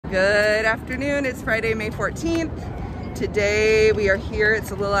Good afternoon, it's Friday, May 14th. Today we are here,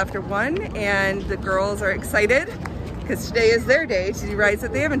 it's a little after 1, and the girls are excited because today is their day to do rides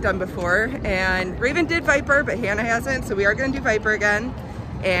that they haven't done before. And Raven did Viper, but Hannah hasn't, so we are gonna do Viper again,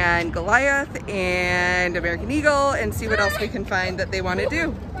 and Goliath, and American Eagle, and see what else we can find that they wanna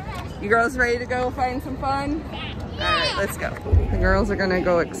do. You girls ready to go find some fun? All right, let's go. The girls are gonna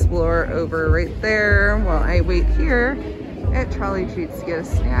go explore over right there while I wait here at Trolley Treats to get a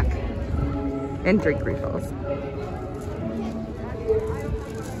snack and drink refills.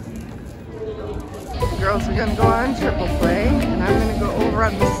 The girls are gonna go on triple play, and I'm gonna go over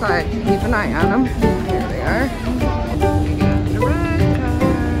on the side to keep an eye on them. Here they are. We got the red car.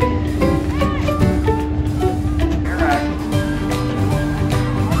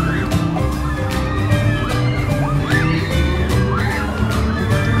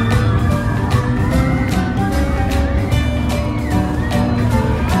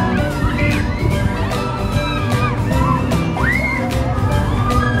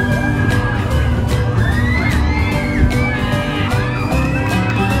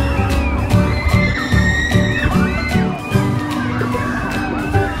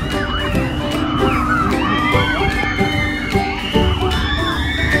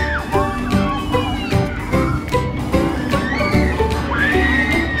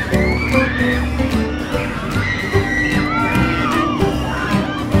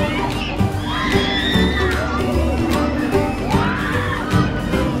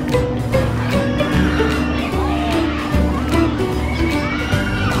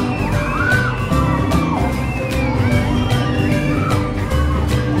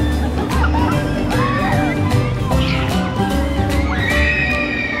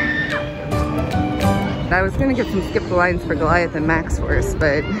 I was gonna get some skip the lines for Goliath and Max Force,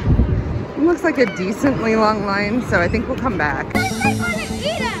 but it looks like a decently long line, so I think we'll come back.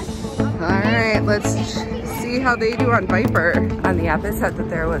 All right, let's see how they do on Viper. On the app, it said that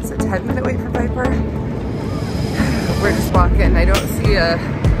there was a 10-minute wait for Viper. We're just walking. I don't see a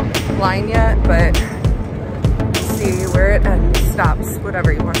line yet, but let's see where it stops,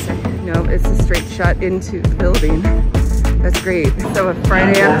 whatever you want to say. No, it's a straight shot into the building. That's great. So a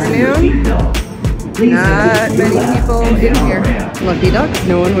Friday afternoon. Not many people in here. Lucky ducks,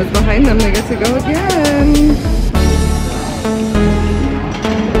 no one was behind them. They get to go again.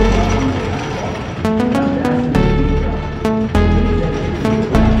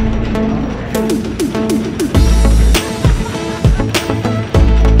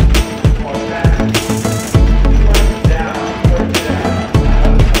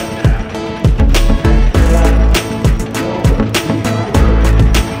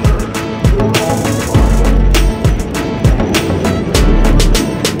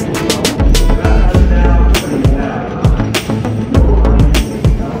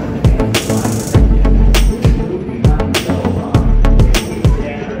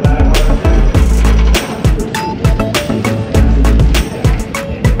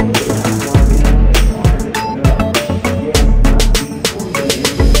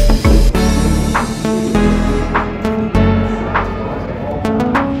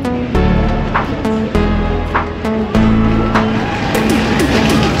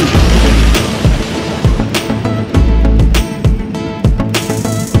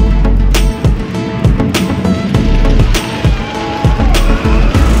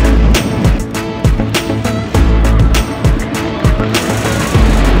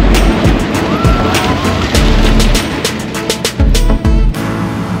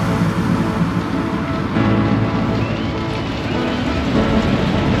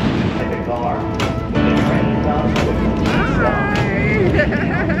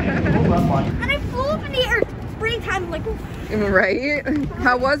 Right?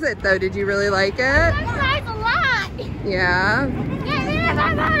 How was it though? Did you really like it? I liked a lot. Yeah? Yeah,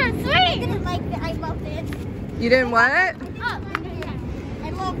 I didn't like it. I loved it. You didn't what? Oh, I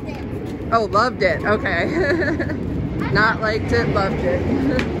loved it. Oh, loved it. Okay. Not liked it, loved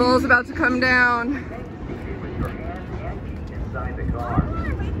it. Bull's about to come down.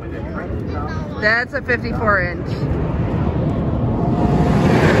 That's a 54-inch.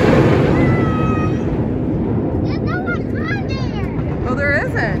 Well, there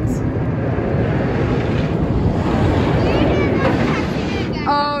isn't.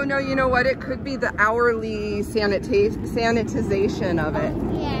 Oh, no, you know what? It could be the hourly sanitization of it.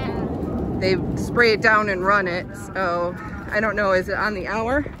 Yeah. They spray it down and run it, so I don't know. Is it on the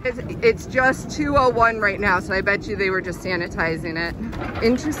hour? It's just 2:01 right now, so I bet you they were just sanitizing it.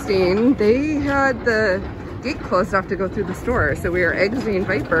 Interesting. They had the gate closed off to go through the store, so we are exiting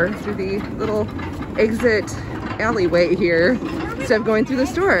Viper through the little exit alleyway here. instead of going through the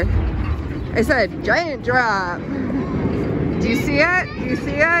store. I said, giant drop. Do you see it? Do you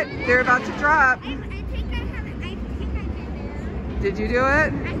see it? They're about to drop. I think I Did you do it? I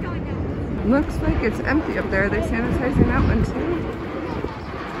don't know. Looks like it's empty up there. Are they sanitizing that one too?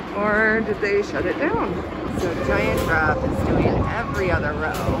 Or did they shut it down? So Giant Drop is doing every other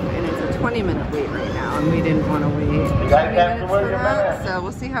row, and it's a 20-minute wait right now, and we didn't want to wait 20 minutes for that, so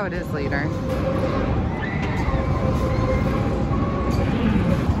we'll see how it is later.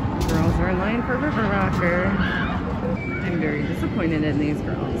 Girls are in line for River Rocker. I'm very disappointed in these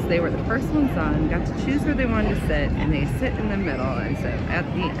girls. They were the first ones on, got to choose where they wanted to sit, and they sit in the middle instead of at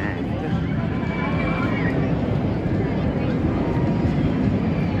the end.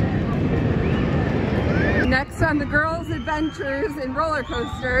 Next on the girls' adventures in roller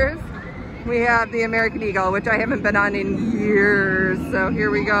coasters, we have the American Eagle, which I haven't been on in years. So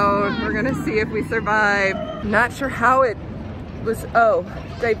here we go. We're gonna see if we survive. Not sure how it was,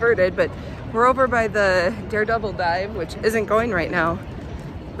 diverted, but we're over by the Daredevil dive, which isn't going right now.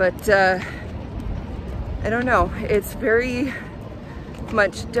 But I don't know, it's very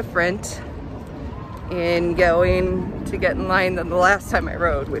much different in going to get in line than the last time I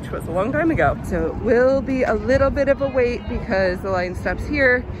rode, which was a long time ago. So it will be a little bit of a wait because the line stops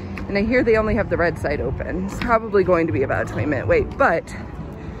here, and I hear they only have the red side open. It's probably going to be about a 20-minute wait, but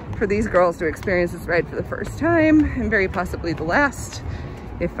for these girls to experience this ride for the first time, and very possibly the last,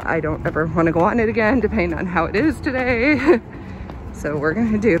 if I don't ever want to go on it again, depending on how it is today. So we're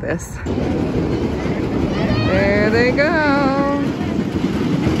gonna do this. There they go.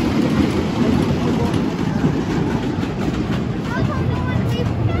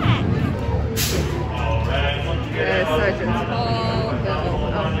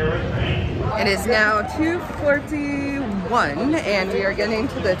 It is now 2:41 and we are getting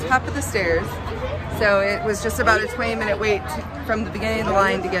to the top of the stairs. So it was just about a 20-minute wait from the beginning of the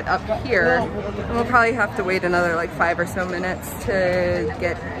line to get up here. And we'll probably have to wait another like 5 or so minutes to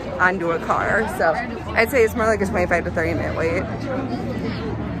get onto a car. So I'd say it's more like a 25 to 30-minute wait.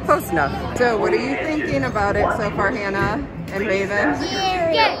 Close enough. So what are you thinking about it so far, Hannah and Raven?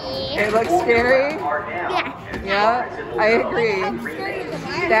 Scary. It looks scary? Yeah. Yeah, I agree.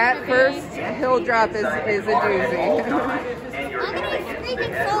 That first hill drop is a doozy. I'm gonna be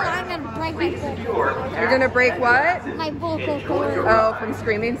screaming so I'm gonna break my vocal. You're gonna break what? My vocal cord. Oh, from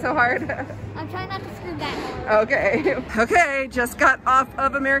screaming so hard? I'm trying not to scream that hard. Okay. Okay, just got off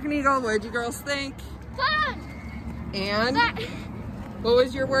of American Eagle. What did you girls think? Fun! And what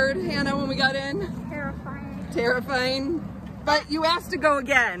was your word, Hannah, when we got in? Terrifying. Terrifying. But you asked to go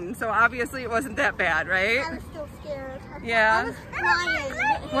again, so obviously it wasn't that bad, right? I was still scared. Yeah. I was crying.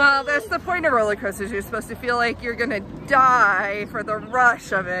 Well, that's the point of roller coasters. You're supposed to feel like you're gonna die for the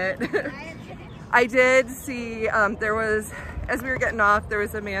rush of it. I did see, there was, as we were getting off, there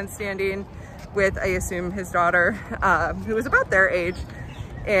was a man standing with, I assume, his daughter, who was about their age,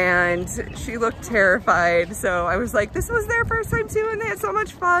 and she looked terrified. So I was like, this was their first time too, and they had so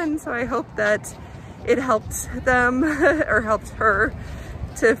much fun. So I hope that it helped them or helped her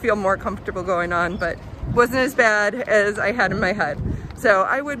to feel more comfortable going on, but wasn't as bad as I had in my head. So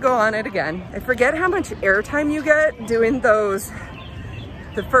I would go on it again. I forget how much airtime you get doing those,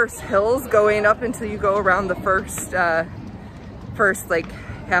 the first hills going up until you go around the first like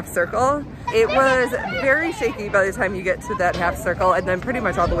half circle. It was very shaky by the time you get to that half circle and then pretty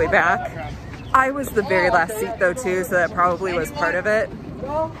much all the way back. I was the very last seat though too, so that probably was part of it.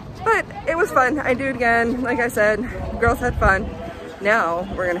 But it was fun. I'd do it again. Like I said, girls had fun. Now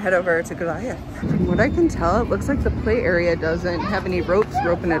we're gonna head over to Goliath. From what I can tell, it looks like the play area doesn't have any ropes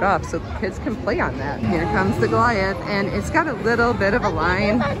roping it off, so the kids can play on that. Here comes the Goliath, and it's got a little bit of a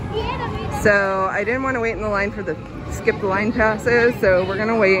line. So I didn't want to wait in the line for the skip the line passes, so we're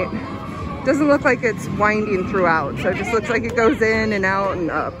gonna wait. Doesn't look like it's winding throughout, so it just looks like it goes in and out and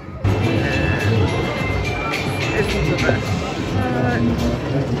up.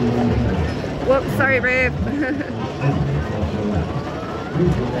 Whoops, sorry, babe.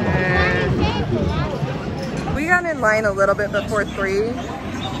 We got in line a little bit before 3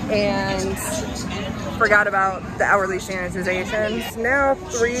 and forgot about the hourly sanitizations. Now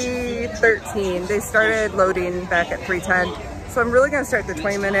 3:13. They started loading back at 3:10. So I'm really gonna start the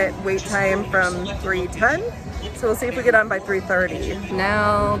 20-minute wait time from 3:10. So we'll see if we get on by 3:30.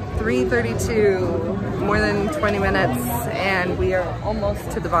 Now 3:32, more than 20 minutes, and we are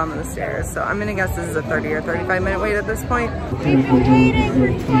almost to the bottom of the stairs. So I'm gonna guess this is a 30 or 35-minute wait at this point. We've waited for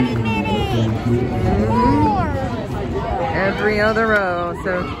 20 minutes. More. Every other row,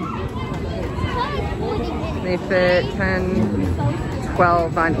 so they fit 10,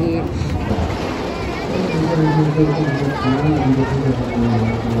 12 on each.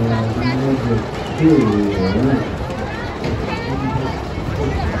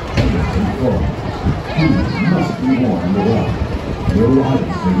 Must be worn well. No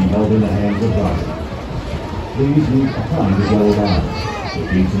items may be held in the hands of drivers. Please leave behind the yellow line. The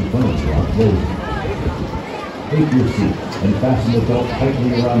gates in front of you are closed. Take your seat and fasten the belt tightly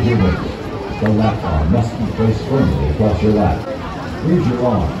around your waist. The lap bar must be placed firmly across your lap. Raise your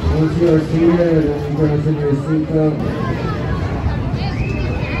arm. Once you are seated, and fasten your seatbelt.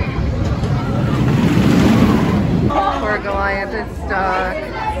 Poor Goliath is stuck.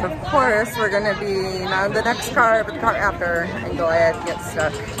 Of course, we're gonna be not in the next car, but the car after, and Goliath gets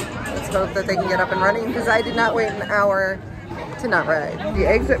stuck. Let's hope that they can get up and running, because I did not wait an hour to not ride. The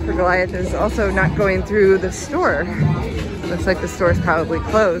exit for Goliath is also not going through the store. Looks like the store's probably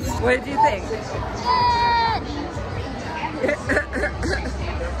closed. What did you think?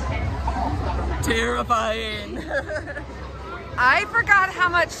 Terrifying. I forgot how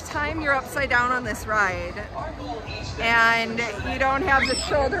much time you're upside down on this ride. And you don't have the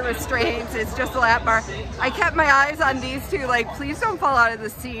shoulder restraints, it's just a lap bar. I kept my eyes on these two, like, please don't fall out of the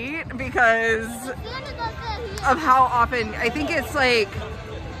seat, because of how often, I think it's like,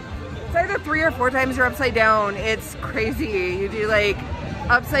 it's either 3 or 4 times you're upside down. It's crazy. You do like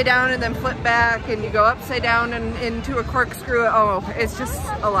upside down and then flip back, and you go upside down and into a corkscrew. Oh, it's just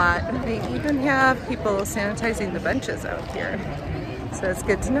a lot. They even have people sanitizing the benches out here. So it's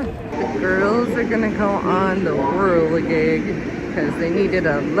good to know. The girls are gonna go on the whirligig because they needed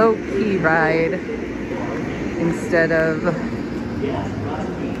a low-key ride instead of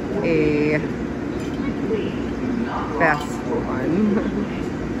a fast one.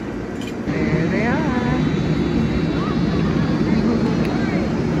 There they are.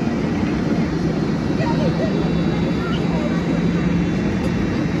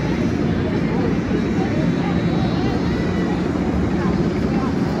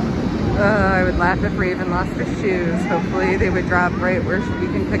 I would laugh if Raven lost her shoes. Hopefully they would drop right where we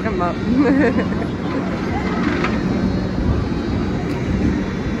can pick them up.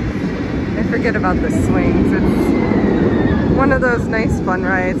 I forget about the swings. It's one of those nice fun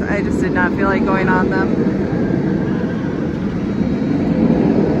rides. I just did not feel like going on them.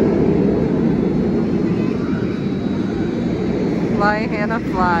 Fly, Hannah,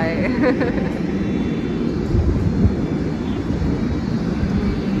 fly.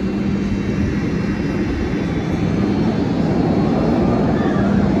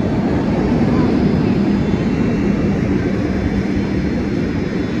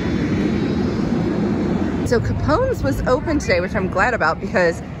 So Capones was open today, which I'm glad about,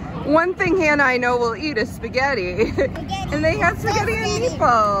 because one thing Hannah I know will eat is spaghetti. And they have spaghetti and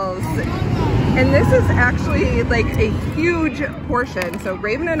meatballs. And this is actually like a huge portion. So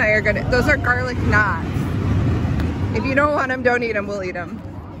Raven and I are gonna, those are garlic knots. If you don't want them, don't eat them, we'll eat them.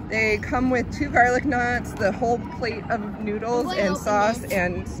 They come with 2 garlic knots, the whole plate of noodles and sauce,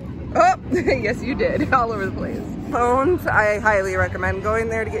 and oh, yes you did, all over the place. Capones, I highly recommend going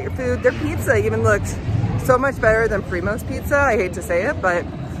there to get your food. Their pizza even looked so much better than Primo's pizza. I hate to say it, but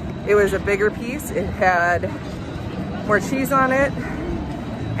it was a bigger piece. It had more cheese on it.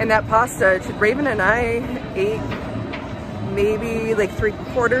 And that pasta, Raven and I ate maybe like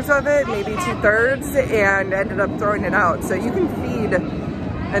 3/4 of it, maybe 2/3, and ended up throwing it out. So you can feed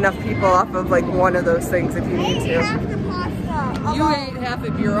enough people off of like one of those things if you need to. You ate half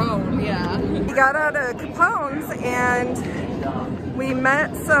of your own, yeah. We got out of Capones and we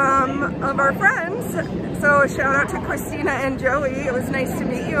met some of our friends. So a shout out to Christina and Joey. It was nice to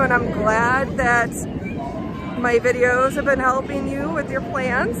meet you, and I'm glad that my videos have been helping you with your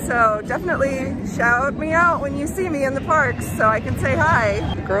plans. So definitely shout me out when you see me in the parks so I can say hi.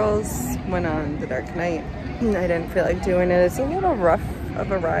 The girls went on the Dark Knight. I didn't feel like doing it. It's a little rough of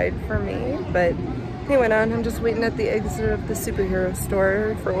a ride for me, but they went on. I'm just waiting at the exit of the superhero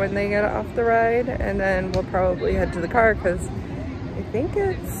store for when they get off the ride, and then we'll probably head to the car because I think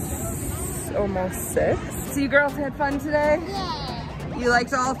it's almost 6. So you girls had fun today? Yeah. You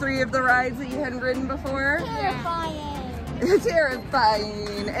liked all 3 of the rides that you hadn't ridden before? Terrifying.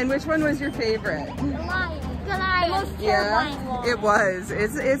 Terrifying. And which one was your favorite? Goliath. The most terrifying one. It was.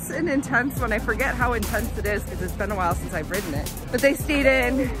 It's an intense one. I forget how intense it is because it's been a while since I've ridden it. But they stayed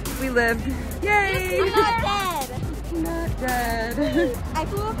in. We lived. Yay! I'm not dead. Not dead. I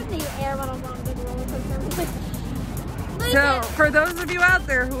flew up in the air when I was on a big roller coaster. So, for those of you out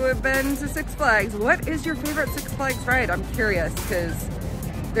there who have been to Six Flags, what is your favorite Six Flags ride? I'm curious because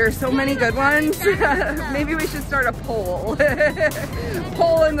There are so many good ones. Maybe we should start a poll.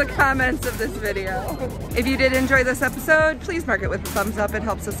 Poll in the comments of this video. If you did enjoy this episode, please mark it with a thumbs up. It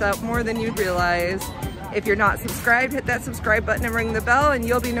helps us out more than you'd realize. If you're not subscribed, hit that subscribe button and ring the bell and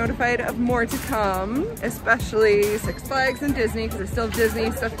you'll be notified of more to come, especially Six Flags and Disney, because I still have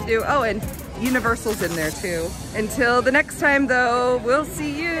Disney stuff to do. Oh, and Universal's in there too. Until the next time though, we'll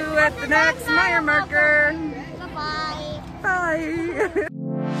see you at the next Meyer marker. Bye-bye. Bye.